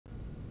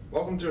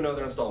Welcome to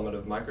another installment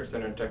of Micro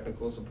Center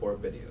Technical Support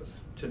videos.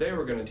 Today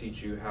we're going to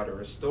teach you how to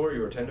restore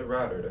your Tenda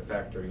router to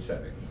factory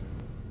settings.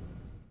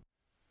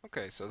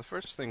 Okay, so the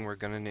first thing we're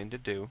going to need to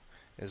do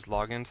is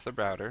log into the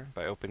router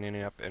by opening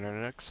up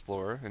Internet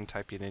Explorer and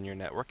typing in your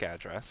network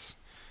address.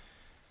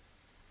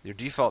 Your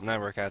default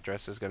network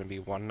address is going to be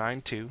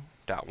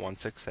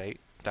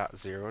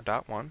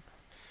 192.168.0.1.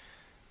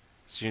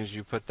 As soon as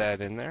you put that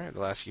in there,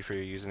 it'll ask you for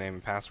your username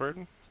and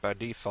password. By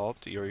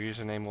default, your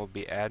username will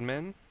be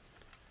admin,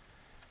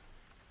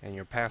 and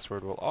your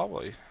password will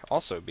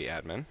also be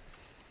admin.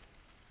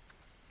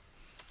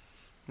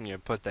 And you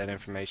put that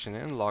information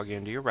in, log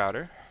into your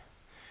router,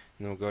 and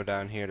then we'll go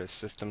down here to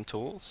System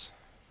Tools,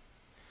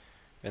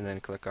 and then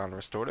click on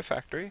Restore to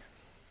Factory,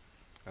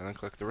 and then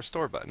click the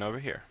Restore button over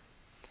here.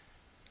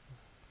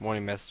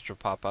 Warning message will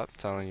pop up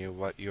telling you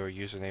what your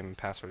username and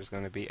password is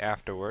going to be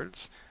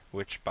afterwards,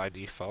 which by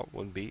default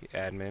would be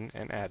admin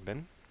and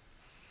admin.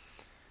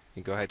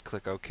 You go ahead and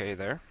click OK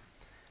there,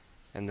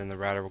 and then the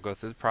router will go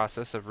through the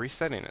process of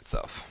resetting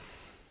itself.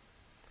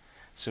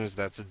 As soon as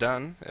that's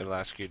done, it'll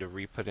ask you to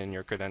re-put in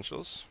your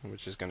credentials,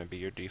 which is going to be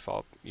your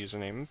default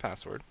username and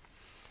password.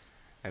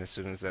 And as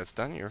soon as that's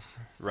done, your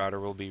router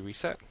will be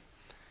reset.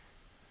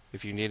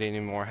 If you need any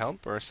more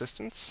help or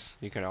assistance,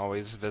 you can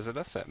always visit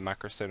us at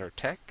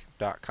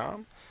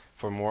microcentertech.com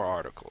for more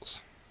articles.